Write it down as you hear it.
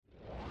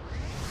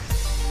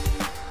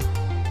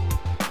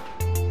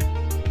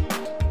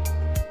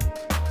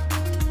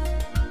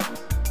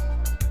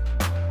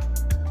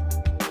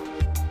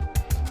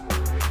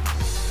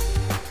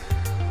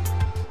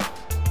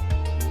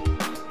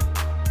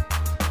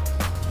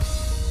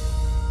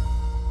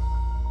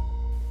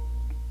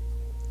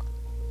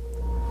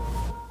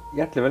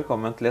Hjertelig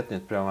velkommen til et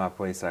nytt program her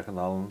på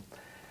Israelkanalen.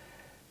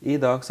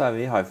 I dag så er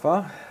vi i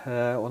Haifa,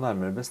 og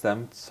nærmere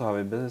bestemt så har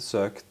vi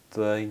besøkt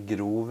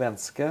Gro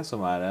Wenske,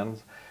 som er en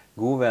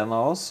god venn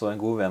av oss og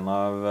en god venn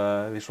av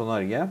Visjon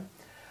Norge.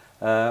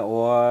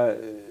 Og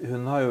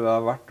hun har jo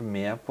vært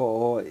med på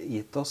å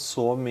gitt oss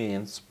så mye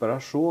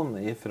inspirasjon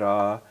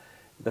fra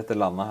dette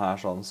landet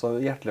her.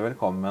 Så hjertelig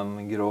velkommen,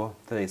 Gro,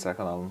 til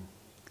Israelkanalen.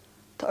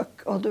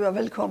 Takk, og du er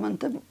velkommen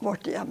til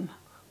vårt hjem.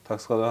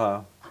 Takk skal du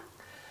ha.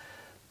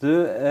 Du,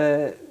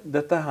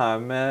 dette her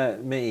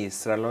med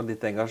Israel og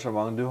ditt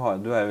engasjement, du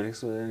er jo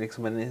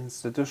liksom en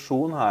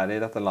institusjon her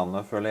i dette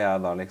landet, føler jeg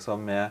da,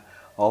 liksom, med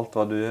alt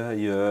hva du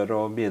gjør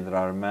og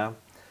bidrar med.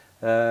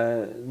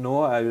 Nå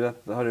har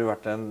det jo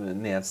vært en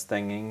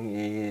nedstenging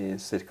i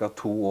ca.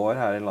 2 år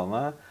her i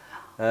landet.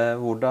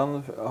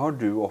 Hvordan har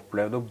du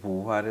opplevd å bo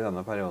her i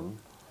denne perioden?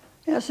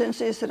 Jeg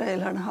synes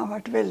israelerne har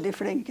vært veldig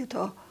flinke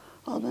til å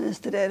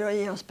administrere og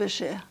gi oss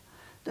beskjed.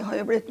 Det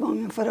har jo blitt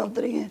mange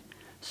forandringer,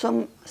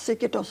 som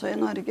sikkert også i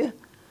Norge,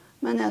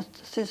 men jeg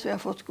synes vi har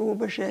fått god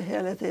beskjed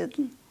hele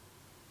tiden.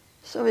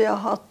 Så vi har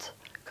hatt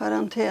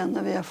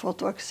karantene, vi har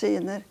fått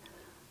vaksiner,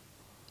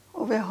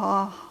 og vi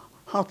har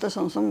hatt det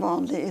sånn som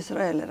vanlige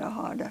israelere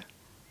har det.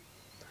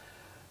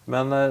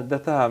 Men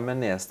dette her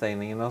med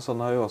nedstengningen og sånn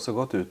har jo også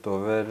gått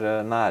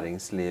utover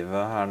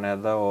næringslivet her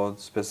nede,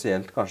 og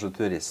spesielt kanskje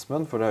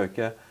turismen, for det har jo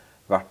ikke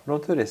vært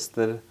noen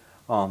turister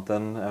annet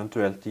enn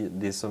eventuelt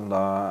de som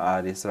da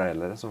er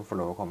israelere som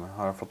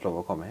har fått lov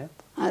å komme hit.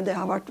 Nei, det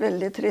har vært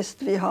veldig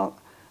trist. Vi har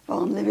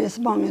vanligvis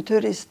mange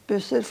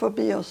turistbusser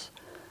forbi oss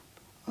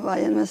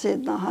veien ved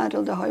siden av her,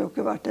 og det har jo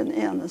ikke vært den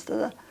eneste.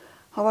 Det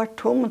har vært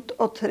tomt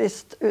og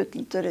trist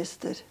uten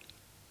turister.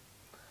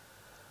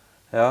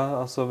 Ja,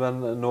 altså, men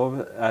nå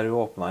er det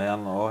jo åpnet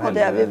igjen. Og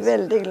det er vi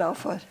veldig glad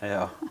for.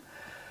 Ja.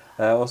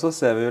 Og så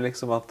ser vi jo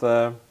liksom at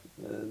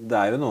det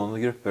er jo noen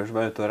grupper som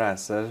er ute og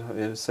reiser.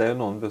 Vi ser jo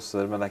noen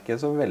busser, men det er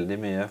ikke så veldig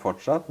mye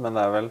fortsatt. Men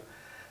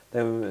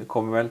det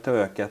kommer vel til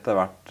å øke etter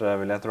hvert,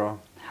 vil jeg tro.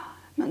 Ja,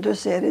 men du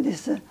ser i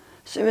disse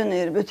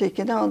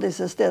souvenirbutikkene og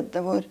disse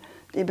stedene hvor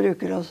de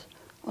bruker å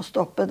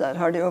stoppe, der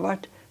har det jo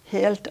vært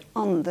helt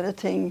andre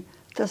ting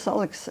til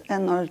salgs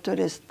enn når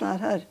turistene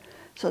er her.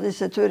 Så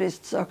disse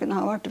turistsakene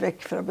har vært vekk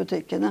fra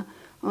butikkene,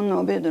 og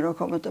nå begynner de å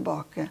komme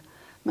tilbake.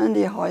 Men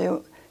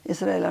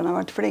israelerne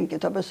har vært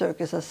flinke til å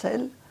besøke seg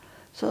selv.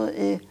 Så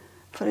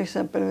for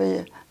eksempel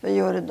ved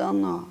Jordan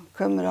og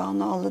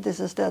Qumran og alle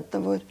disse stedene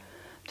hvor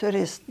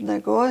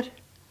turistene går,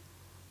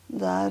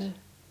 der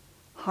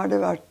har det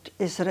vært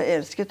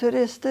israelske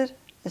turister,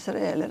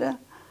 israelere,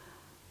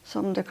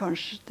 som de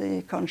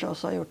kanskje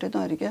også har gjort i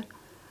Norge.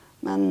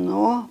 Men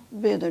nå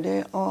begynner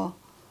de å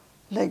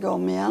legge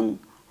om igjen,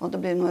 og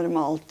det blir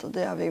normalt, og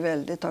det er vi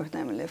veldig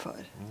takknemlige for.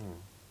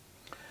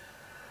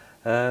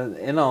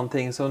 En annen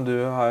ting som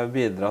du har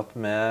bidratt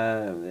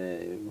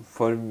med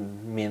for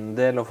min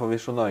del og for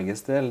Visjon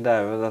Norges del, det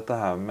er jo dette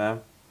her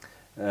med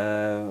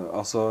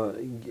altså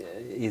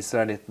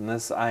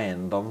israelittenes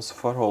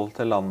eiendomsforhold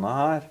til landet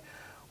her.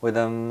 Og i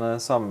den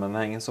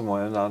sammenhengen så må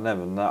jeg da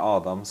nevne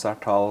Adam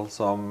Sertal,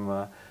 som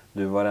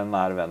du var en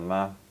nær venn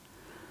med.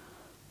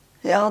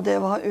 Ja,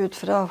 det var ut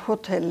fra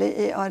hotellet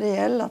i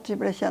Ariel at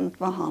vi ble kjent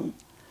med han.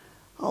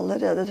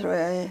 Allerede, tror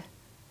jeg, i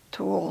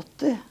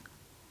 82.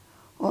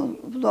 Og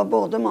da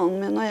både mannen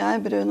min og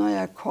jeg, Brun og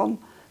jeg,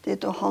 kom dit,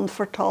 og han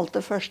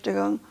fortalte første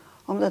gang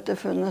om dette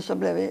funnet, så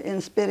ble vi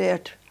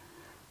inspirert.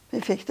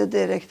 Vi fikk det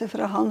direkte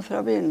fra han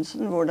fra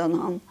begynnelsen, hvordan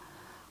han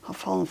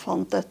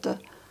fant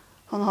dette.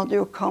 Han hadde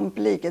jo kamp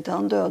like til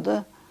han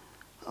døde,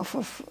 og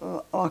det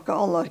var ikke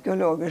alle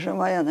arkeologer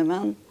som var enige med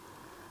han.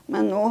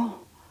 Men nå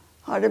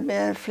har det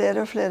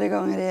flere og flere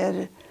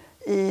ganger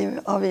i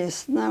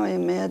avisene og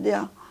i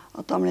media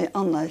at han blir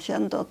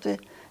anerkjent, at vi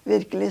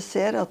virkelig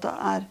ser at det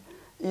er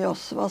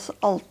Josvas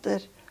alter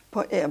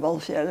på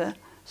Ebalfjellet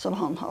som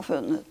han har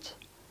funnet.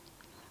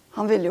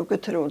 Han ville jo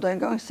ikke tro det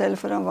engang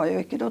selv, for han var jo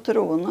ikke noe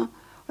troende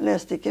og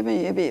leste ikke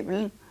mye i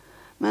Bibelen.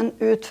 Men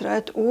ut fra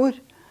et ord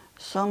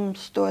som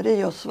står i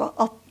Josva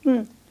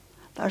 18,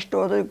 der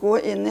står det: gå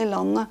inn i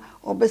landet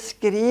og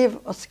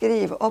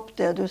skriv opp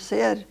det du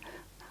ser.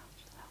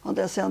 Og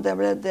det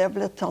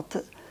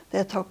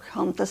tok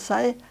han til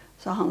seg,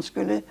 så han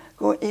skulle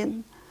gå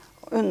inn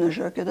og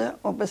undersøke det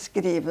og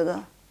beskrive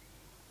det.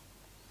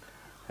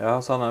 Ja,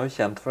 så han er jo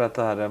kjent for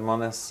dette her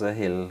Manesse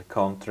Hill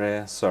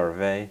Country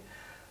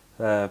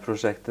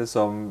Survey-prosjektet,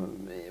 som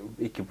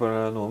ikke på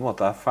noen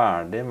måte er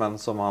ferdig, men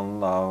som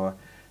han da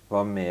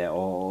var med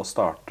å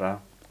starte.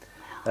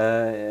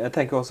 Jeg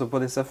tenker også på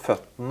disse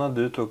føttene.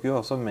 Du tok jo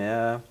også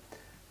med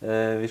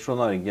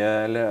Visjon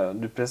Norge, eller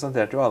du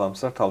presenterte jo Adam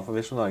Sertal for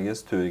Visjon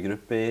Norges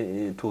turgruppe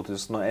i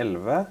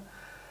 2011.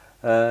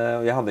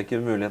 Jeg hadde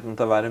ikke muligheten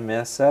til å være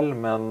med selv,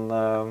 men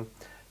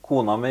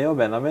kona mi og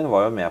Benjamin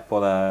var jo med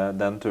på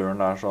den turen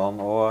der sånn,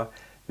 og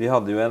vi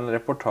hadde jo en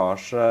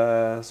reportasje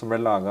som ble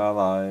laget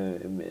da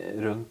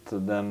rundt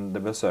det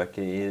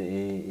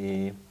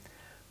besøket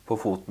på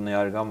foten i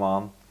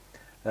Argaman.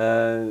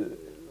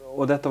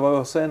 Og dette var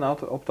jo også en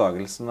av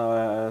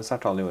oppdagelsene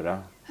Sertal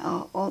gjorde.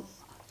 Ja, og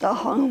da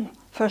han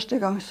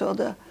første gang så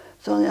det,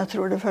 Så jeg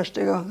tror det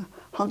første gang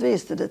han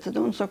viste det til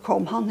noen, så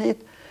kom han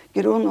hit.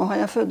 Gro, nå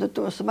har jeg funnet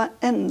noe som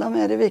enda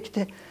mer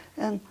viktig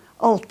enn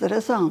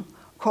alteret, sa han.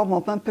 Kom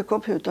opp med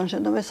computeren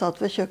sin, og vi satt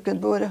ved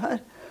kjøkkenbordet her.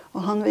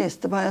 Og han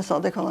viste meg, jeg sa,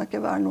 det kan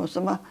ikke være noe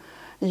som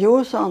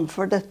Jo, sa han,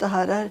 for dette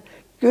her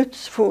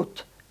Guds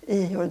fot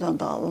i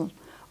Jordandalen.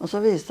 Og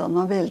så viste han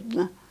meg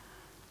bildene.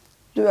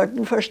 Du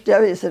den første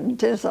jeg viser den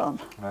til, sa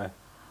han. Nei.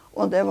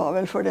 Og det var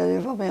vel fordi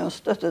vi var med og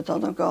støttet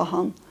han og ga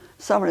han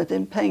samlet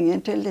inn penger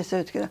til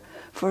disse utgreiene.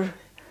 For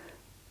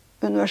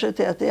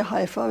universitetet i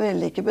Haifa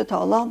ville ikke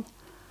betale han,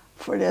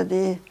 fordi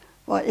de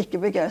var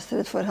ikke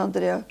begeistret for han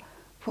drev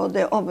på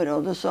det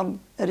området som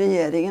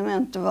regjeringen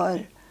mente var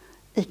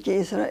ikke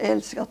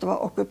israelsk, at det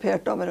var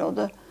okkupert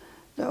område.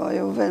 Det har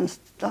jo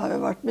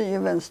vært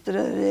mye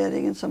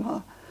venstre-regjeringen som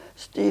har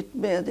styrt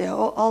media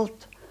og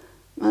alt.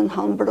 Men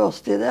han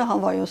blåste i det.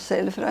 Han var jo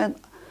selv fra en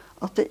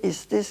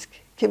ateistisk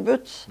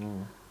kibbutz.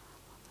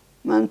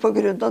 Men på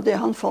grunn av det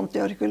han fant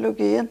i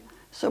arkeologien,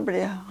 så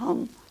ble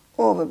han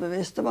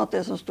overbevist om at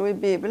det som sto i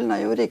Bibelen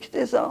jo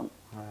riktig, sa han.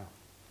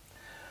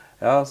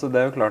 Ja, så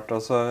det jo klart,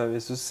 altså,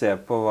 hvis du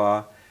ser på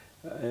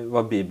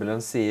hva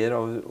Bibelen sier,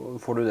 og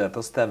får du det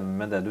til å stemme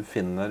med det du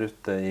finner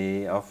ute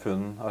av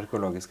funn,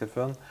 arkeologiske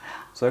funn,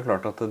 så det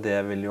klart at det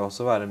vil jo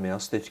også være med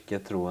å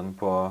styrke troen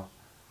på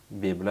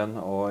Bibelen,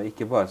 og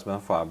ikke bare som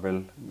en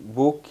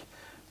fabelbok,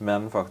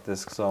 men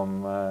faktisk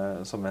som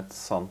et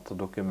sant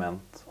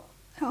dokument.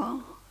 Ja,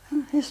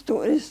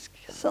 historisk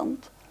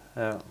sant.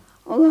 Ja.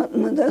 Og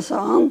det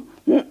sa han,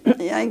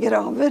 jeg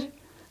graver.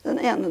 Den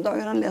ene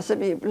dagen han leser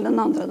Bibelen, den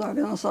andre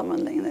dagen han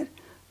sammenligner,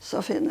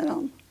 så finner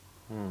han.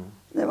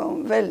 Det var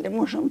veldig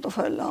morsomt å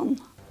følge han.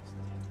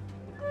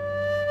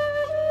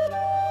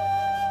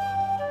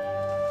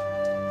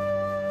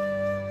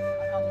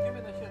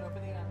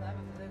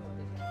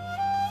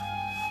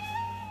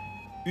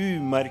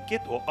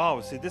 Umerket og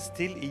avsides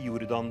til i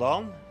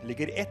Jordandalen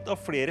ligger et av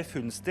flere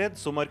funnsted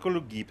som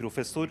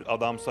arkeologiprofessor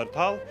Adam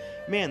Sartal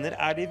mener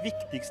de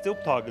viktigste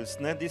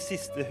oppdagelsene de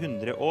siste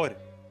 100 år.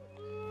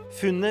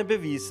 Funnet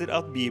beviser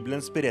at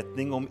Bibelens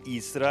beretning om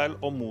Israel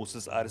og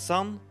Moses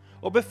sann,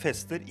 og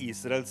befester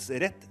Israels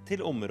rett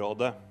til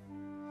området.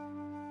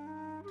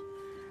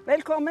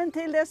 Velkommen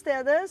til det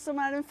stedet som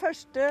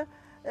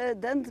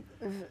den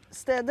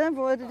stedet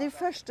hvor de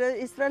første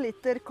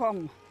israelitter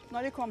kom,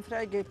 når de kom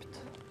fra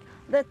Egypt.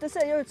 Dette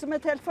ser jo ut som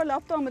et helt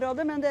forlatt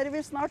område, men dere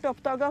vil snart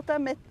oppdage at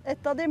det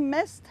et av de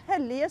mest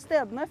hellige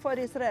stedene for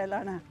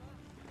israelerne.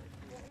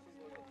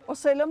 Og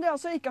selv om de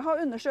altså ikke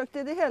har undersøkt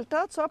det i det hele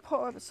tatt, så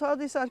har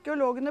disse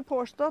arkeologene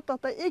påstått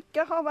at det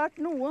ikke har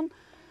vært noen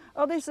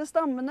av disse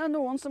stammene,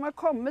 noen som har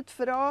kommet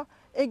fra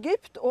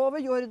Egypt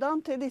over Jordan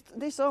til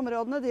disse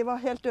områdene, de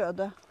var helt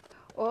døde.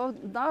 Og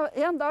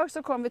en dag så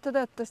kom vi til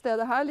dette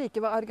stedet her,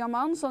 like ved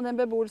Argaman, som den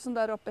beboelsen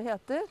der oppe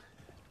heter.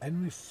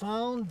 And we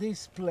found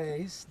this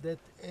place that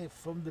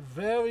from the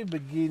very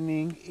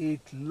beginning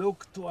it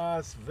looked to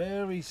us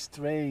very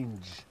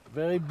strange,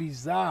 very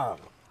bizarre.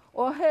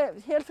 Og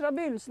helt fra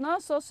begynnelsen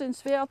av så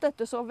syns vi at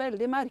dette så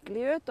veldig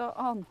merkelig ut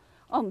og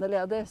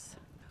annerledes.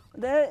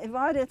 Det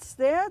var et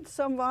sted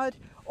som var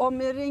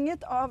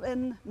omringet av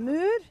en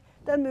mur,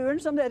 den muren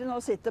som dere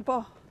nå sitter på,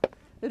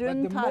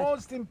 rundt But the her.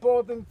 most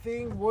important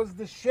thing was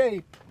the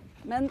shape.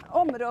 Men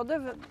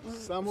området...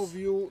 Some of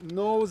you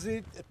knows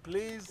it,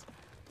 please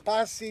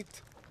pass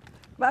it.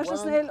 Vær så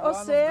snill å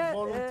se...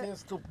 One of the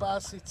volunteers to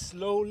pass it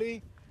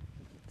slowly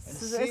and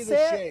see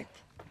the shape.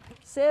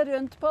 Se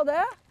rundt på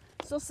det,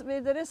 så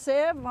vil dere se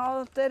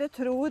hva dere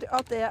tror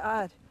at det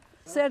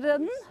Ser dere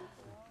den?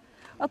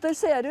 At det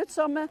ser ut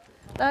som...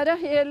 Der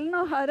hælen,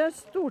 og her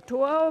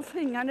stortåa og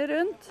fingrene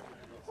rundt.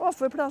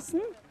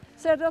 Offerplassen.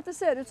 Ser dere at det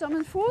ser ut som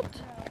en fot?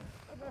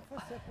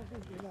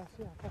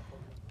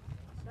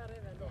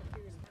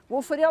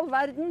 Hvorfor i all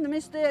verden?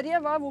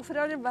 Mysteriet var hvorfor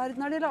i all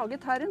verden har de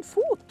laget her en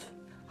fot?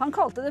 Han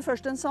kalte det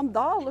først en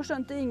sandal og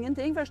skjønte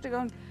ingenting første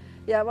gang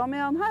jeg var med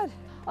han her.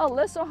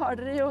 Alle så har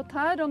dere jo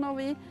tær, og når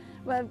vi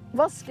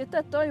vasket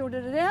dette og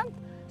gjorde det rent,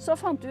 så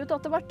fant vi ut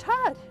at det var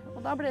tær.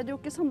 Og da ble det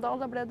jo ikke sandal,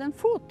 da ble det en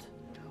fot.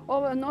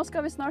 Og nå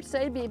skal vi snart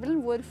se i Bibelen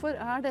hvorfor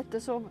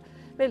dette så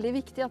veldig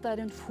viktig at det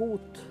en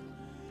fot.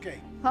 Okay.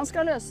 Han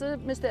skal løse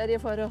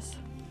mysteriet for oss.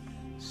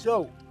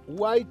 So,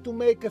 why to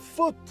make a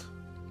foot?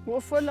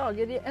 Hvorfor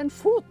lager de en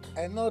fot?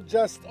 And not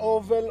just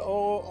oval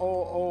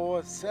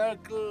or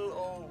circle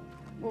or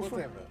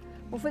whatever.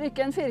 Hvorfor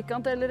ikke en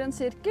firkant eller en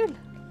sirkel?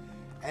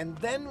 And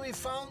then we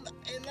found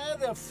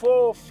another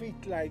 4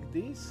 feet like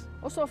this.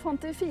 Og så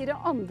fant vi 4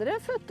 andre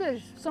føtter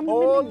som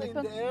All lignet in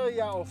på. the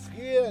area of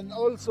here, and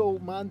also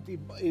Mount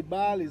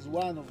Ebal is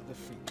one of the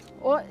feet.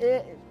 Og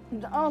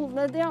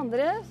alle de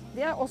andre,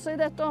 de også i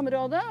dette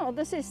området, og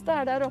det siste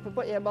der oppe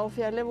på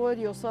Ebalfjellet hvor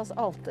Josvas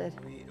alter.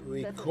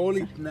 We call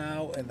it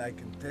now, and I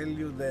can tell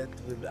you that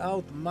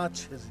without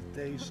much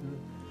hesitation,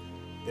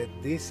 that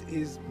this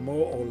is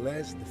more or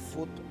less the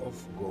foot of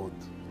God.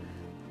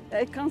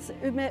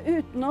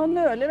 Uten å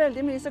nøle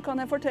veldig mye, så kan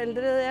jeg fortelle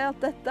dere det at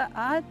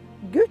dette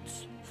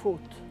Guds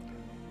fot.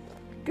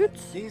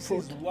 Guds This fot.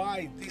 is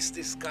why this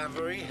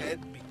discovery had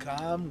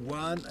become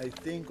one, I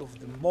think, of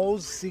the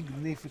most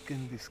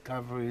significant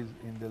discoveries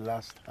in the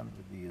last 100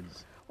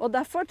 years. Og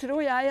derfor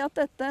tror jeg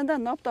at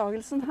denne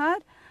oppdagelsen her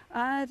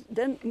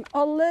den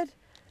aller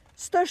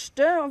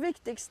største og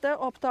viktigste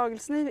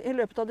oppdagelsen i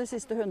løpet av de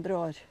siste 100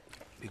 år.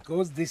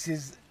 Because this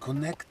is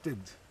connected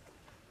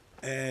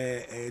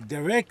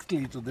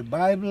directly to the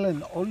Bible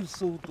and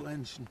also to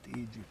ancient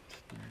Egypt,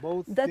 to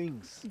both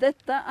things.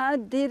 Dette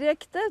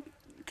direkte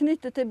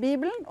knyttet til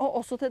Bibelen og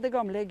også til det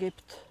gamle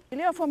Egypt.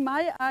 For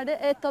meg det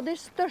et av de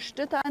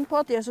største tegn på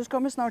at Jesus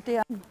kommer snart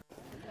igjen.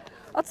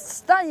 At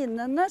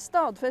steinene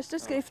stadfester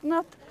skriften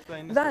at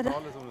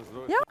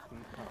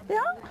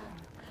ja.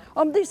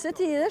 Om disse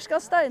tider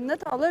skal steinene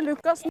tale,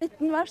 Lukas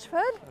 19 vers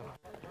før.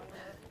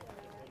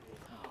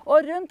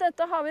 Og rundt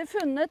dette har vi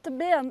funnet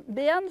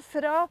ben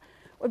fra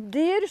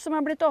dyr som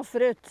har blitt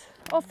offret.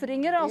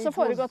 Offringer har altså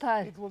foregått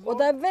her. Og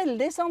det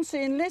veldig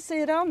sannsynlig,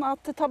 sier han,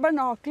 at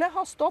tabernaklet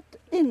har stått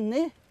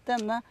inni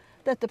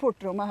dette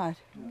portrommet her.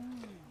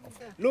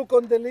 Look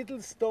on the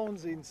little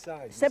stones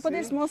inside. Se på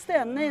de små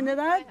stenene inni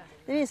der.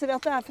 Det viser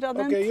at det fra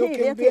den Okay, you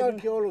tidlige can be tiden.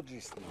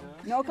 archaeologist.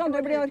 Nå kan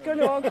du bli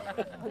arkeolog.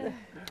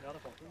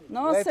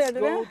 Nå ser Let's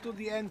dere. go to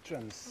the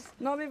entrance.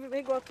 Nå vil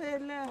vi gå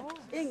til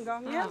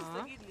inngangen.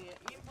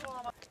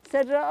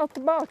 Ser dere at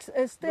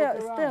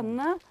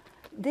stenene,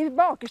 de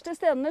bakerste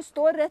stenene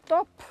står rett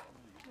opp.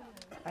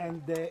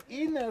 And the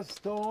inner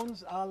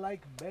stones are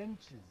like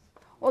benches.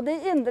 Og de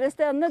indre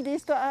stenene, de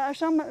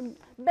som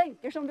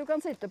benker som du kan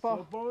sitte på.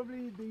 So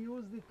probably they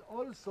used it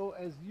also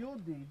as you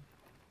did,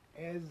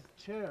 as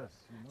chairs.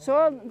 You know?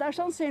 Så det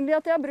sannsynlig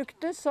at de har brukt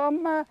det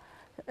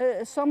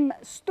som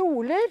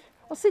stoler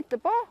å sitte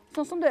på,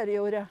 sånn som dere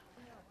gjorde.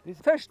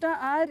 Første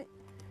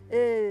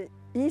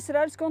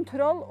Israels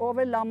kontroll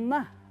over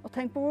landet. Og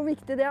tenk på hvor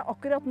viktig det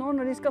akkurat nå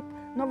når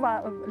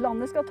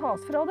landet skal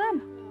tas fra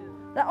dem.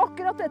 Det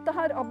akkurat dette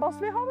her Abbas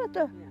vil ha, vet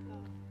du.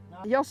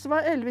 Josva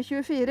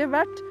 11,24.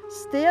 Hvert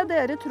sted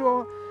dere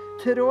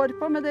trår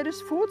på med deres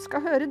fot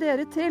skal høre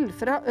dere til.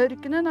 Fra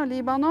ørkenen av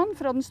Libanon,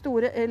 fra den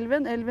store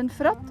elven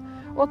Fratt,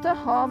 og til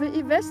havet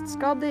i vest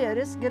skal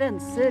deres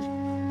grenser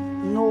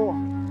nå.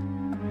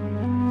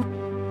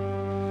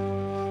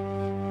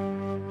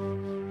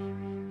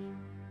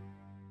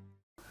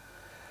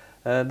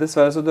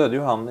 Dessverre så døde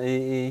jo han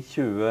i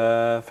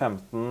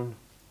 2015.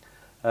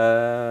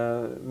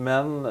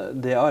 Men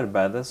det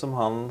arbeidet som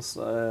han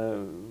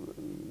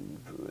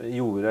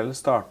gjorde eller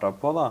startet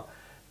på, da,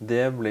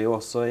 det ble jo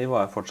også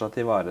fortsatt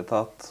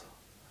ivaretatt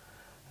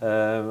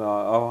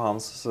av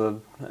hans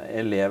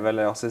elev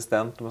eller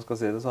assistent, om man skal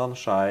si det sånn,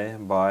 Shai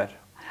Bar.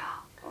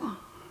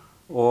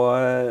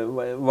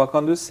 Og hva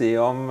kan du si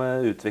om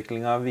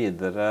utviklingen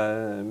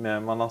videre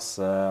med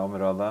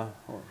Manasseh-området?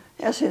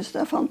 Jeg synes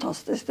det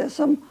fantastisk det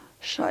som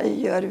Shai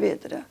gjør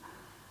videre.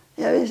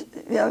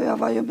 Jeg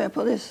var jo med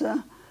på disse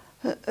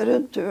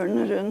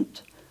rundturene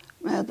rundt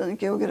med den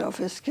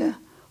geografiske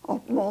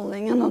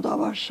oppmålingen, og da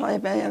var Shai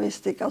med. Jeg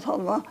visste ikke at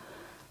han var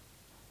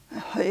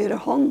høyre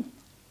hånd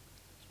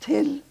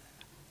til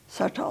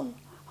Sartal.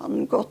 Han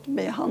hadde gått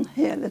med han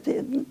hele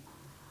tiden.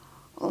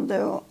 Og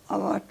det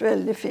har vært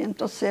veldig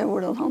fint å se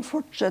hvordan han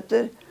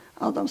fortsetter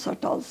Adam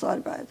Sartals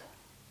arbeid.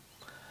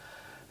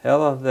 Ja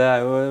da, det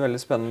jo veldig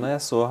spennende.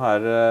 Jeg så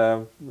her,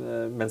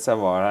 mens jeg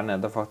var her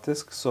nede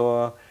faktisk,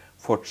 så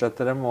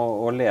fortsetter de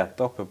å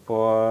lete oppe på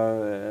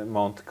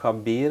Mount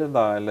Kabir,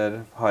 da,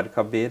 eller Har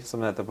Kabir,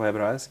 som det heter på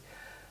hebraisk,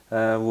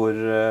 der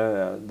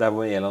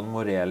hvor Elon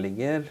Moré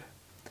ligger.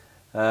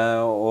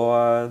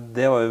 Og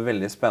det var jo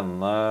veldig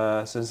spennende,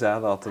 synes jeg,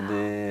 da, at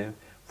de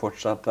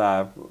fortsatt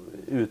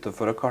ute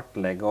for å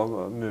kartlegge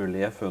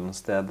mulige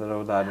funnsteder,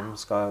 og der de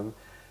skal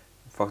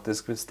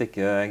faktisk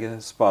stikke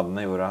spaden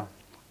i jorda.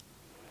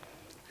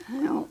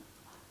 Ja,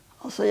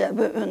 altså jeg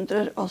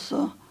beundrer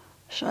også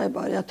Shai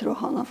Bar. Jeg tror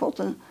han har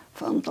fått en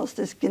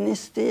fantastisk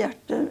gnist i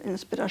hjertet,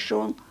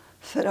 inspirasjon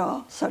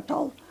fra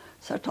Sartal.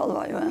 Sartal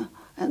var jo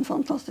en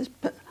fantastisk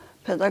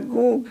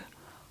pedagog.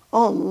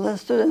 Alle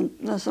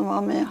studentene som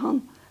var med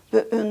han,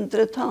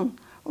 beundret han.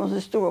 Og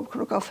de sto opp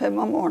 5:00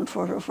 om morgenen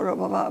for å få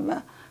lov å være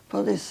med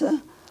på disse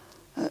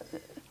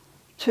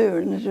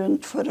turene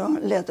rundt for å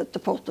lete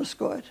etter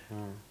potteskår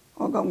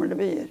og gamle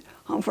byer.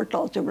 Han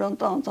fortalte jo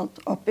blant annet at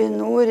oppe i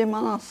nord i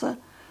Manasseh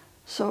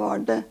så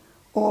var det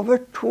over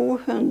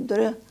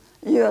 200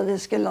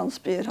 jødiske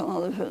landsbyer han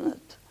hadde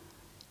funnet.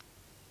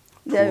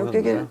 Det jo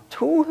ikke greit.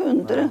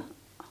 200!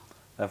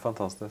 Det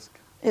fantastisk.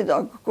 I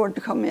dag går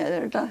det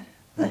kameler der.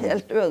 Det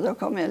helt øde av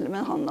kameler,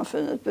 men han har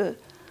funnet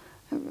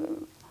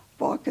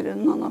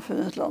bakgrunnen, han har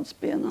funnet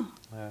landsbyene.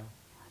 Ja.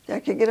 De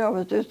ikke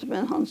gravet ut,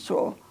 men han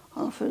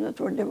har funnet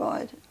hvor de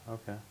var.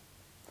 Ok.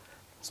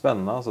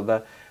 Spennende,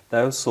 altså. Det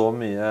jo så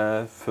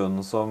mye funn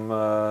som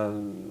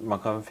man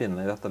kan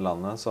finne i dette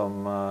landet,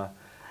 som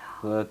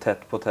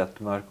tett på tett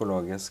med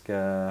arkeologiske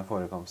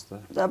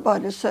forekomster. Det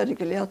bare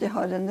sørgelig at de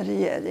har en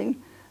regjering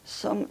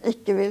som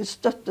ikke vil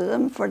støtte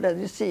dem for det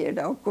de sier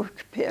det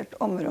okkupert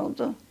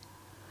område.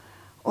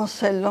 Og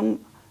selv om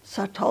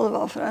Sartal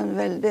var fra en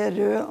veldig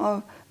rød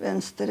og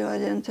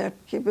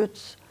venstreorientert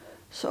kibbutz,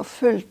 så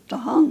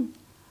fulgte han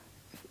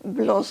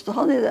blåste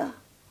han i det.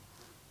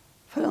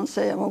 For han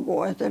sier jeg må gå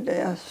etter det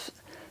jeg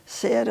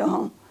ser, og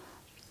han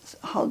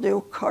hadde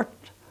jo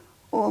kart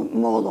og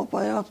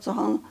måleapparat, så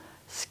han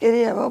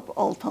skrev opp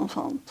alt han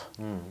fant.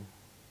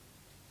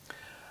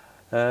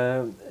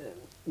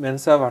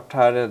 Mens jeg har vært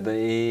her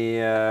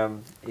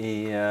i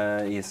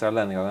Israel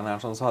denne gangen her,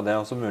 så hadde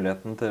jeg også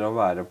muligheten til å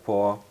være på,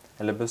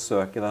 eller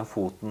besøke den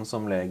foten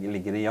som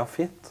ligger i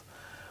Jafit.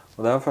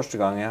 Og det var første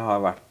gang jeg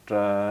har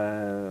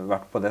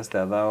vært på det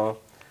stedet, og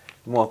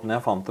måten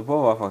jeg fant det på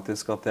var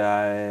faktisk at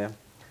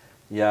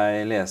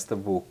jeg leste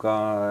boka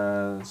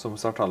som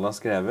Sartal har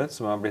skrevet,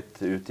 som har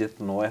blitt utgitt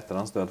nå etter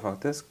hans død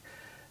faktisk,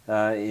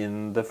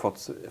 In the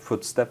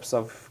Footsteps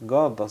of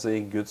God, altså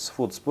i Guds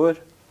fotspor.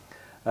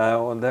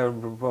 Og det er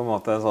på en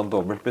måte en sånn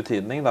dobbelt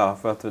betydning da,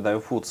 for at det er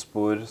jo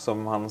fotspor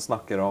som han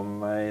snakker om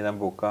i den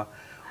boka.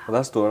 Og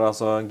der står det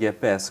altså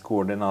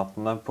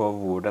GPS-koordinatene på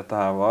hvor dette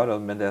her var,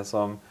 og med det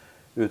som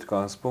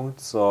utgangspunkt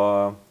så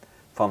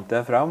fant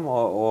jeg fram,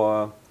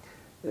 og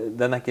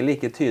den er ikke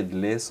like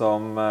tydelig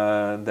som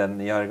den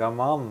i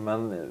Argaman,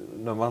 men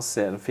når man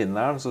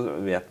finner den, så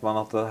vet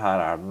man at her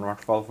er den i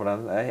hvert fall, for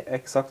den er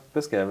eksakt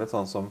beskrevet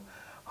sånn som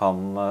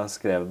han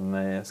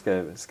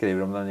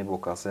skriver om den i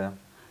boka si.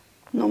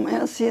 Nå må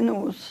jeg si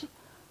noe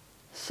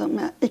som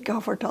jeg ikke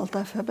har fortalt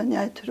deg før, men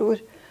jeg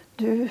tror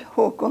du,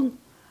 Håkon,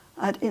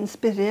 er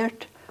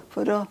inspirert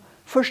for å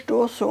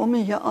forstå så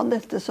mye av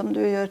dette som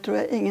du gjør, tror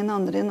jeg ingen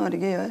andre i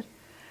Norge gjør.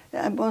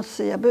 Jeg må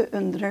si jeg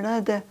beundrer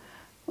deg det,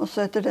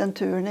 også etter den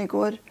turen i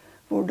går,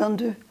 hvordan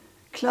du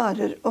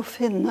klarer å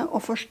finne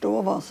og forstå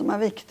hva som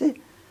er viktig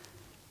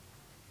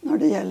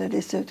når det gjelder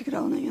disse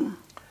utgravningene.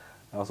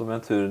 Altså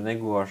med turen i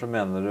går så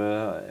mener du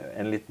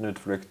en liten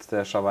utflukt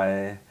til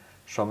Shavai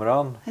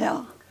Shomron?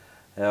 Ja.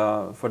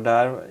 Ja, for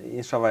der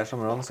i Shavai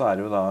Shomron så er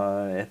det jo da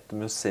et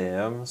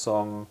museum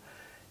som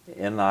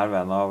en nær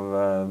venn av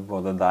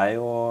både deg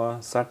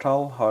og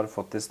Sartal har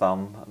fått i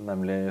stand,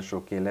 nemlig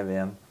Shuki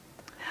Levin.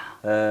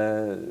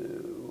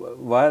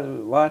 Hva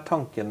er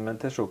tanken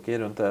til Shuki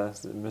rundt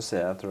det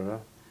museet, tror du?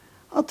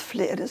 At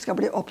flere skal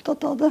bli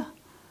opptatt av det.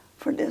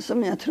 For det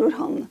som jeg tror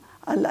han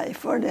er lei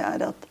for, det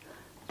er at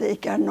det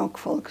ikke er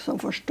nok folk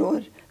som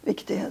forstår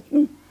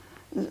viktigheten.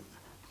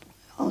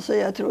 Altså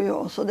jeg tror jo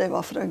også det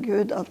var fra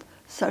Gud at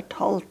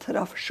Sartal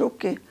traff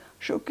Shuki.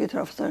 Shuki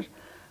traff Sartal.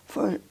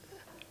 For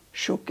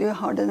Shuki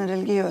har den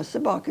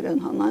religiøse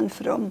bakgrunnen. Han er en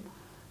from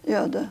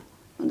jøde,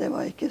 men det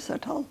var ikke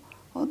Sartal.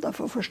 Og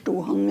derfor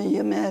forstod han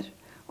mye mer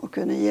og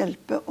kunne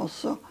hjelpe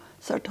også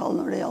Sartal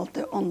når det gjaldt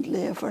det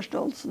åndelige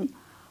forståelsen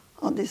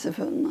av disse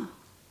funnene.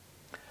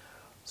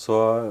 Så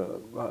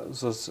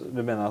du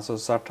mener altså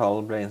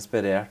Sartal ble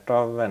inspirert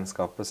av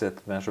vennskapet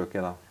sitt med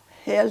Shuki da?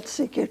 Helt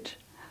sikkert.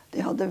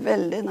 De hadde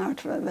veldig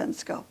nært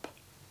vennskap.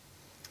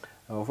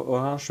 Og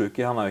han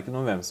Shuki, han er jo ikke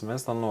noen hvem som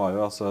helst. Han var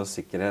jo altså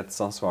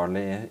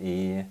sikkerhetsansvarlig i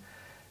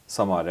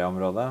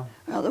Samaria-området.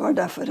 Ja, det var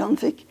derfor han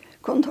fikk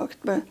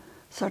kontakt med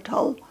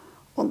Sartal.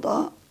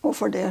 Og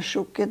for det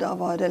Shuki da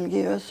var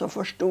religiøs, så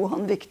forstod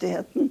han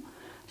viktigheten.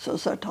 Så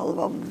Sartal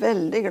var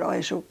veldig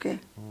glad i Shuki.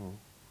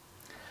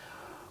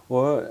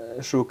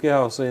 Og Shuki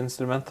er også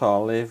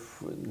instrumental i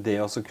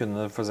det å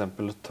kunne for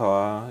eksempel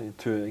ta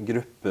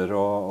grupper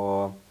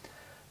og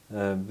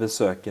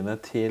besøkende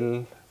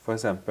til for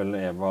eksempel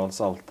Evalds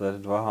alter.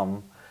 Det var han,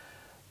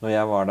 når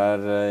jeg var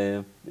der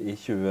i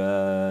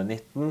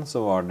 2019,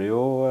 så var det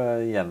jo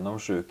gjennom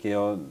Shuki,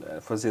 og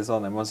for å si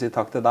sånn, jeg må si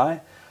takk til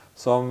deg,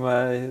 som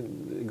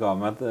ga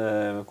meg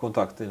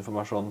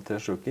kontaktinformasjon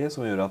til Shuki,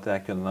 som gjorde at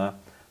jeg kunne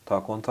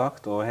ta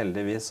kontakt, og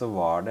heldigvis så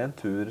var det en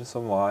tur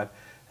som var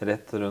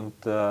rett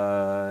rundt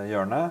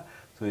hjørnet,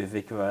 så vi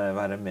fikk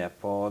være med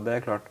på. Og det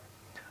er klart,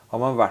 har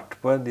man vært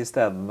på de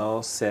stedene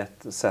og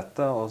sett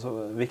det, og så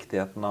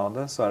viktigheten av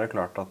det, så er det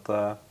klart at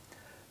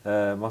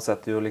man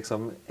setter jo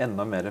liksom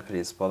enda mer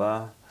pris på det.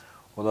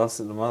 Og da,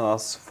 når man da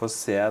får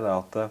se det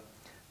at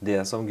det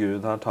som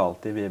Gud har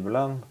talt i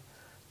Bibelen,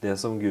 det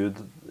som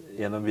Gud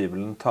gjennom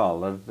Bibelen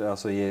taler,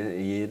 altså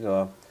gir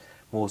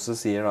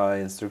Moses gir da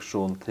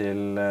instruksjon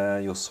til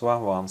Josva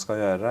hva han skal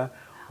gjøre,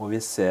 og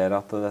vi ser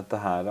at dette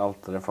her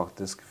alteret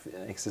faktisk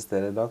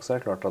eksisterer i dag, så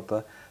er det klart at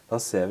da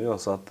ser vi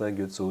også at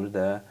Guds ord,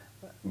 det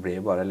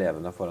blir bare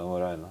levende foran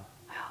våre øyne.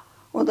 Ja,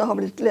 og det har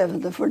blitt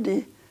levende for de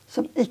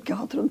som ikke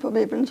har trodd på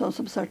Bibelen, sånn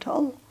som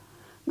Sartal.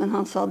 Men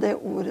han sa det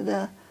ordet,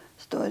 det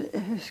står,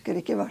 jeg husker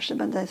ikke verset,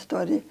 men det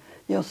står i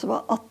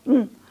Josva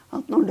 18,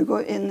 at når du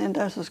går inn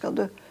der, så skal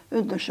du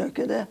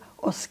undersøke det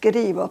og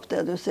skrive opp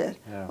det du ser.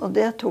 Ja. Og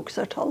det tok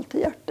Sartal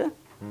til hjertet.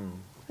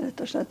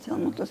 Rett og slett,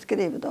 han måtte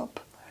skrive det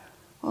opp.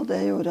 Og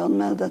det gjorde han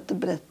med dette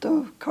brettet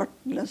og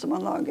kartene som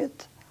han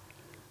laget.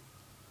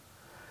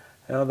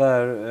 Ja, det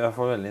er i hvert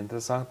fall veldig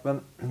interessant.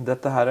 Men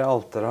dette her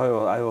alteret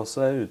er jo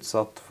også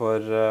utsatt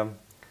for,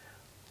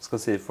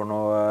 skal si for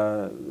noe,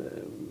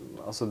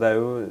 altså det er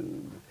jo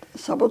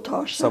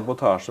sabotasje.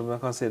 Sabotasje, men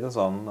jeg kan si det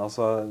sånn.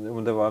 Altså,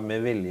 om det var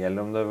med vilje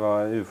eller om det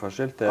var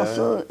uforskyldt. Det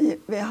altså,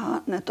 vi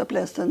har nettopp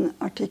lest en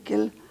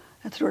artikkel,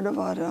 jeg tror det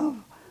var av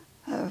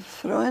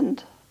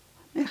Freund,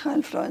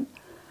 Michael Freund,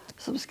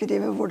 som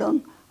skriver hvordan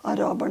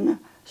araberne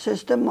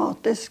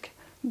systematisk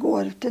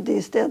går til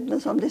de stedene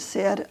som de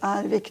ser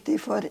viktig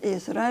for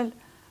Israel,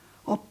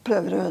 og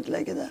prøver å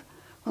ødelegge det.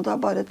 Og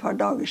det bare et par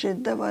dager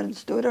siden det var en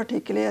stor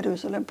artikkel i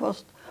Jerusalem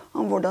Post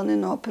om hvordan de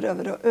nå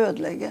prøver å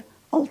ødelegge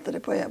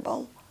alteret på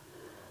Ebal.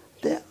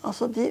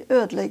 Altså, de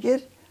ødelegger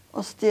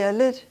og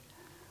stjeler.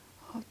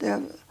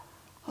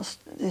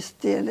 De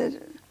stjeler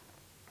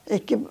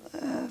ikke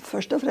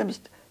først og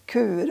fremst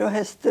kuer og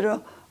hester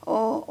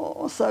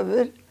og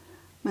sauer,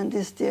 men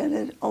de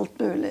stjeler alt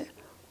mulig.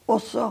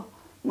 Også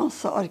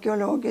masse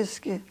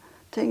arkeologiske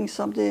ting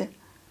som de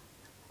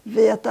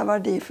vet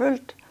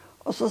verdifullt,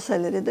 og så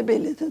selger de det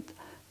billig til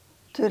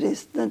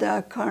turistene.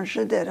 Det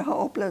kanskje dere har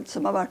opplevd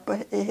som har vært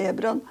i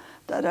Hebron.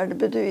 Der det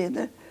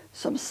beduiner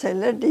som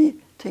selger de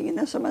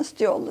tingene som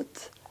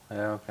stjålet.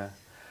 Ja, ok.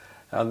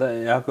 Ja,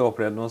 jeg har ikke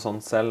opplevd noe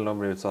sånt selv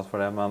og bli utsatt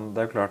for det, men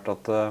det klart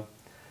at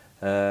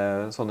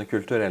sånne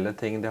kulturelle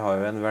ting, de har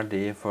jo en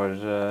verdi for,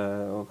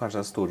 og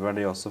kanskje en stor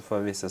verdi også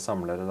for visse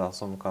samlere da,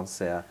 som kan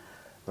se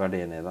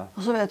verdien i det.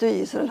 Og så vet du,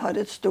 Israel har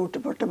et stort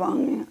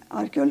departement,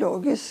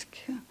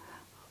 arkeologisk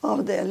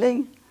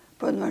avdeling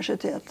på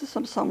universitetet,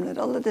 som samler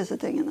alle disse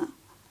tingene.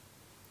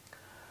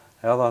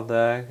 Ja da,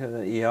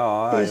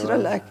 IAA er jo...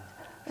 Israel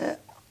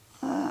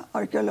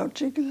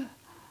Archaeological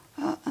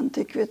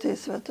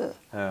Antiquities, vet du.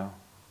 Ja.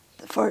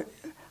 For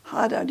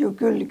her det jo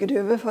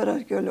gullgruve for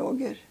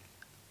arkeologer.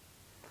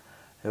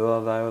 Jo,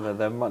 det jo det.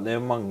 Det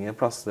jo mange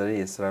plasser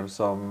i Israel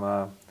som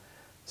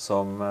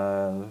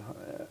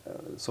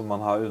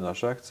man har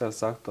undersøkt,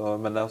 selvsagt.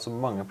 Men det også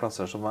mange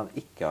plasser som man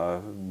ikke har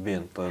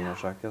begynt å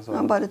undersøke. Så.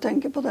 Man bare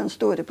tenker på den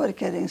store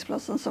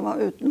parkeringsplassen som var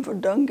utenfor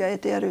Dung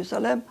Gate i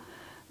Jerusalem.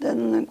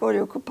 Den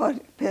går jo ikke å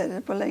parkere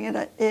på lenger.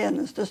 Det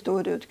eneste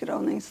store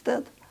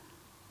utgravningssted.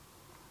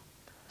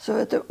 Så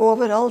vet du,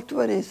 overalt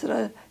hvor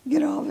Israel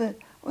graver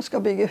og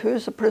skal bygge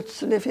hus, og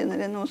plutselig finner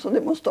de noe, så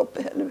de må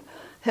stoppe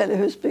hele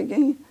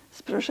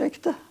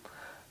husbyggingsprosjektet.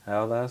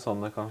 Ja, det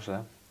sånn det kan skje.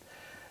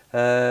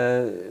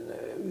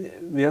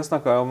 Vi har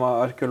snakket om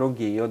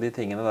arkeologi og de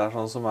tingene der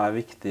sånn som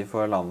viktig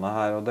for landet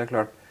her, og det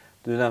klart,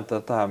 du nevnte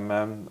dette her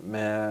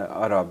med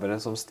arabere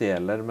som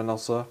stjeler, men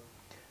også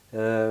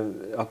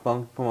at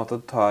man på en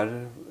måte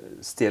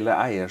stjeler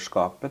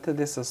eierskapet til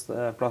disse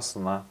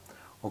plassene,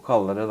 og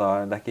kaller det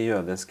da, det ikke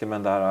jødiske,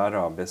 men det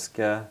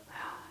arabiske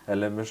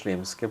eller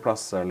muslimske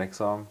plasser,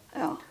 liksom.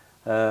 Ja,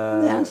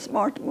 det en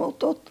smart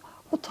måte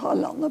å ta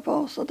landet på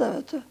også, det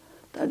vet du.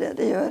 Det det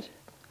de gjør.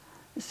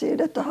 De sier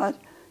dette her,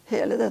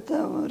 hele dette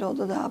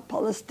området, det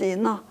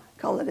Palestina,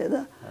 kaller de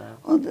det. Ja.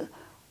 Og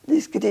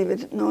de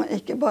skriver nå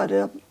ikke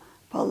bare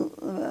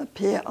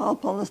PA,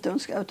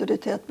 palestinsk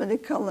autoritet, men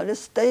de kaller det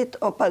State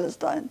of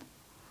Palestine.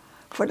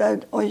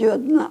 Og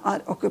jødene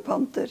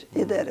okkupanter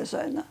i deres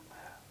øyne.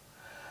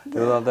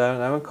 Jo da, det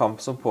jo en kamp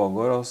som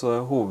pågår, og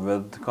så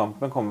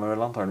hovedkampen kommer vel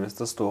antageligvis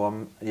til å stå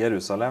om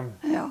Jerusalem.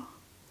 Ja.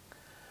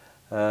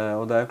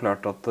 Og det jo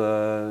klart at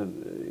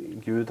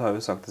Gud har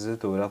jo sagt i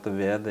sitt ord at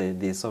ved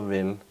de som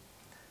vil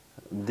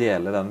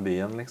dele den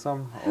byen,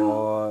 liksom. Ja.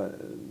 Og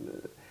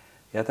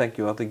jeg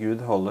tenker jo at Gud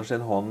holder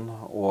sin hånd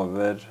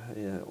over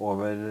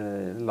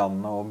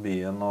landet og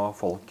byen og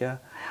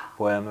folket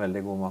på en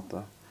veldig god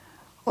måte.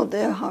 Og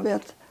det har vi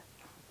et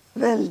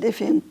veldig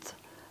fint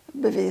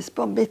bevis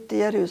på midt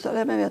i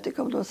Jerusalem. Jeg vet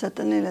ikke om du har sett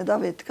den lille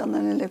Davidkan,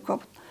 den lille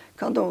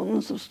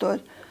kanonen som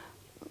står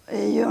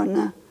i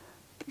hjørnet,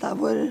 der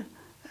hvor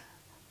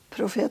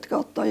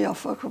profetgaten og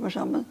Jaffa kommer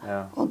sammen.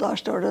 Ja. Og der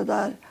står det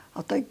der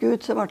at det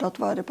Gud som har tatt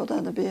vare på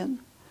denne byen.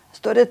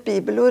 Det står et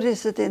bibelord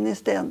risset inn i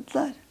stenet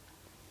der.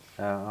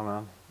 Ja,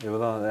 amen.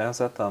 Jo da, jeg har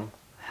sett den.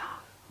 Ja.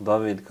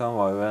 Davidkan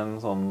var jo en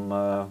sånn...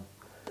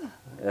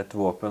 et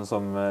våpen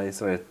som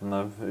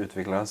israelittene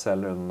utviklet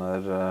selv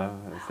under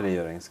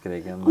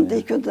frigjøringskrigen. Og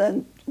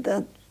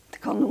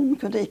kanonen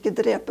kunne ikke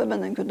drepe,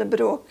 men den kunne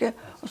bråke.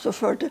 Og så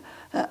førte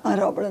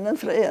jødene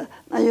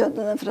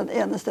fra det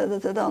ene stedet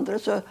til det andre,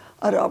 så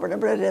araberne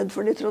ble redd,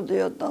 for de trodde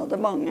jødene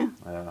hadde mange.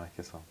 Ja,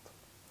 ikke sant.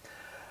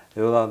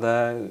 Jo da,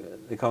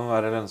 det kan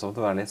være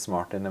lønnsomt å være litt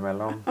smart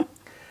innimellom.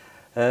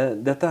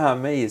 Dette her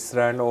med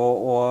Israel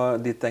og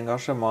ditt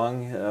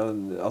engasjement,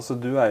 altså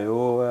du jo...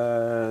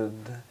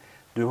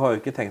 Du har jo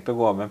ikke tenkt å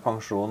gå av med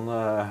pensjon,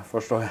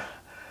 forstår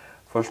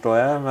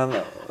jeg, men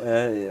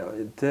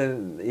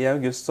i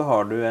august så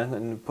har du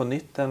på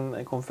nytt en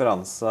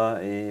konferanse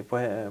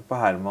på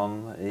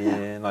Herman i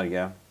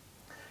Norge.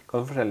 Kan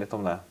du fortelle litt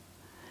om det?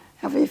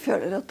 Ja, vi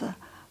føler at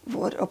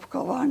vår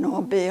oppgave nå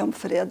å be om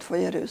fred for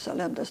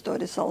Jerusalem. Det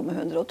står i Salme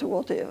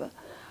 122.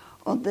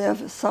 Og det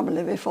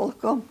samler vi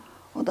folk om.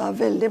 Og det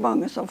veldig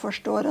mange som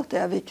forstår at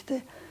det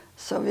viktig.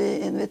 Så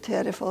vi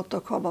inviterer folk til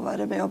å komme og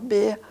være med og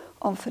be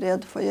om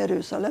fred for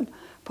Jerusalem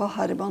på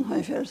Herman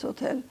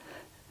Høyfjellshotell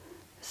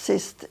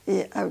sist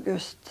i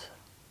august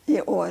i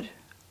år.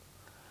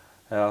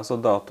 Ja, så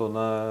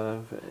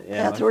datoene...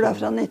 Jeg tror det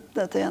fra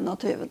 19. til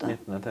 21.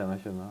 19. til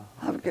 21.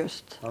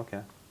 august. Ok.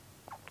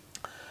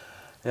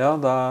 Ja,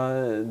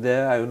 det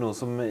jo noe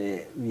som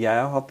jeg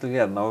har hatt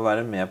gleden av å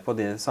være med på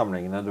de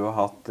samlingene du har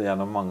hatt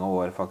gjennom mange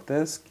år,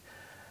 faktisk.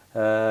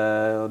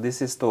 Og de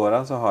siste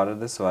årene så har det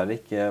dessverre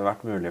ikke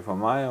vært mulig for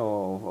meg,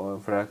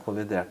 for det har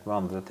kollidert med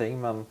andre ting,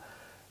 men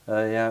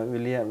jeg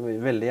vil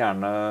veldig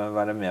gjerne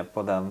være med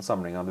på den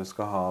samlingen du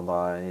skal ha da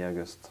i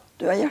august.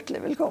 Du er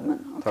hjertelig velkommen,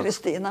 og Takk.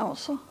 Kristina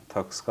også.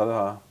 Takk skal du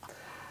ha.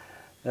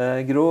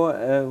 Gro,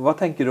 hva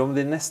tenker du om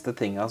de neste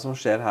tingene som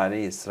skjer her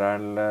i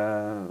Israel?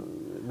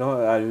 Nå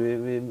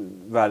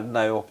verden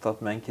er jo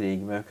opptatt med en krig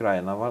med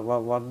Ukraina.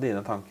 Hva er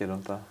dine tanker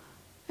rundt det?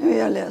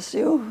 Jeg leser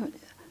jo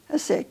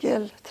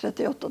Esekiel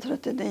 38 og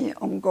 39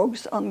 om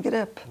Gogs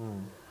angrep.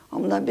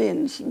 Om det er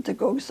begynnelsen til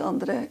Gogs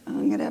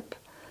angrep.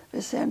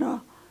 Vi ser nå,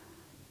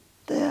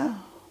 det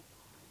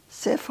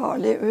ser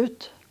farlig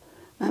ut,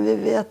 men vi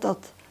vet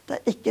at det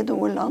er ikke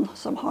noe land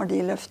som har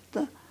de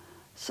løftene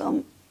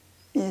som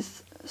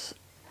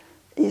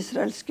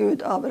Israels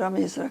Gud, Abraham,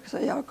 Israels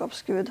og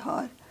Jakobs Gud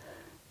har.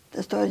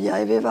 Det står,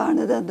 jeg vil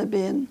verne denne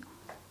byen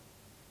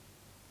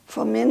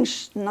for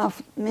mitt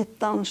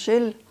navns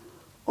skyld,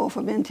 og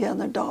for min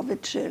tjener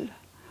Davids skyld.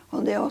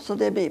 Og det er også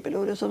det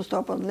bibelordet som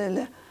står på den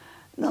lille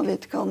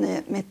Davidkan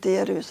midt i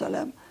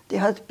Jerusalem. De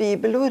har et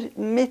bibelord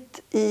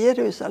midt i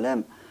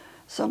Jerusalem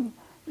som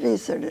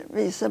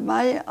viser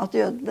meg at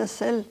jødene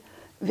selv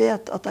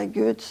vet at det er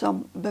Gud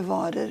som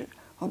bevarer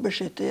og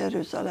beskytter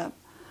Jerusalem.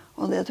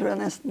 Og det tror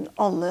jeg nesten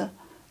alle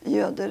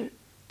jøder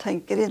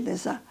tenker inni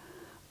seg.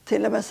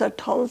 Til og med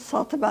Sertal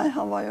sa til meg,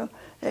 han var jo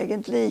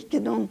egentlig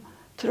ikke noen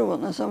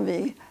troende som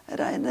vi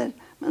regner,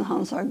 men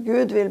han sa,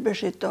 Gud vil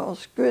beskytte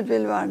oss, Gud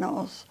vil verne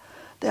oss.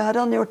 Det har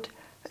han gjort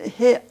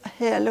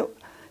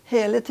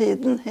hele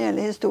tiden,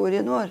 hele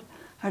historien vår,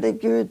 er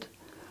det Gud.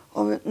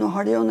 Og nå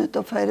har de jo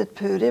nettopp feiret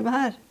Purim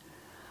her.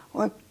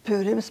 Og i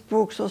Purims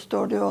bok så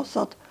står det jo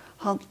også at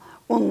han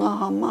onde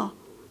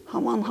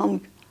Haman,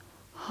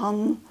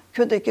 han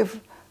kunne ikke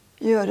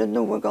gjøre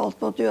noe galt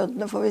mot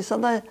jødene, for hvis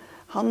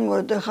han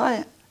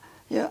Mordechai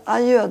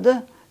er jøde,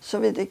 så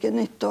vil det ikke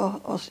nytte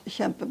å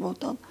kjempe mot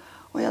han.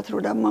 Og jeg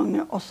tror det er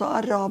mange, også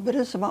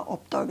arabere, som har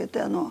oppdaget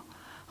det nå.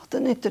 At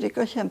det nytter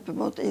ikke å kjempe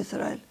mot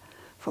Israel,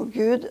 for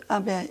Gud er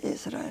med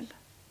Israel.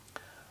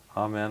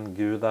 Amen.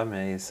 Gud er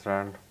med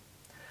Israel.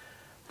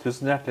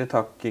 Tusen hjertelig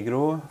takk,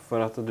 Gro,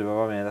 for at du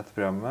var med i dette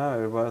programmet.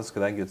 Jeg vil bare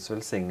ønske deg Guds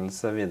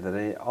velsignelse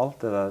videre i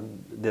alt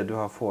det du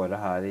har fore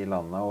her i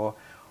landet,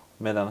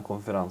 og med den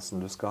konferansen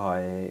du skal ha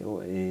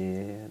i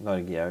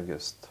Norge i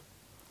august.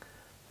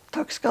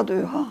 Takk skal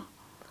du ha.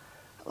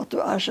 At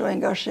du er så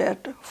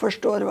engasjert og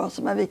forstår hva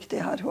som er viktig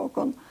her,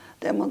 Håkon.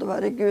 Det må det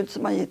være Gud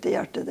som har gitt i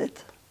hjertet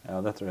ditt.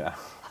 Ja, det tror jeg.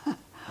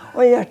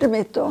 Og i hjertet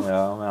mitt også.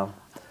 Ja, men.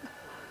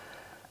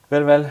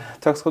 Vel.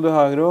 Takk skal du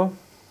ha, Gro.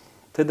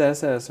 Til dere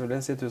seere vil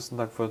jeg si tusen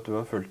takk for at du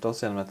har fulgt oss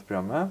gjennom dette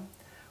programmet.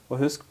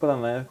 Og husk på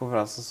denne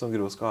konferansen som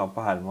Gro skal ha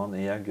på Hermon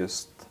i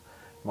august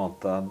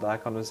måned. Der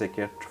kan du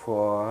sikkert få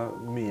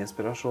mye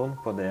inspirasjon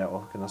på det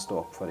å kunne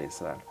stå opp for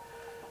Israel.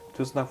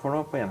 Tusen takk for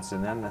nå, på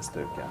gjensyn igjen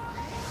neste uke.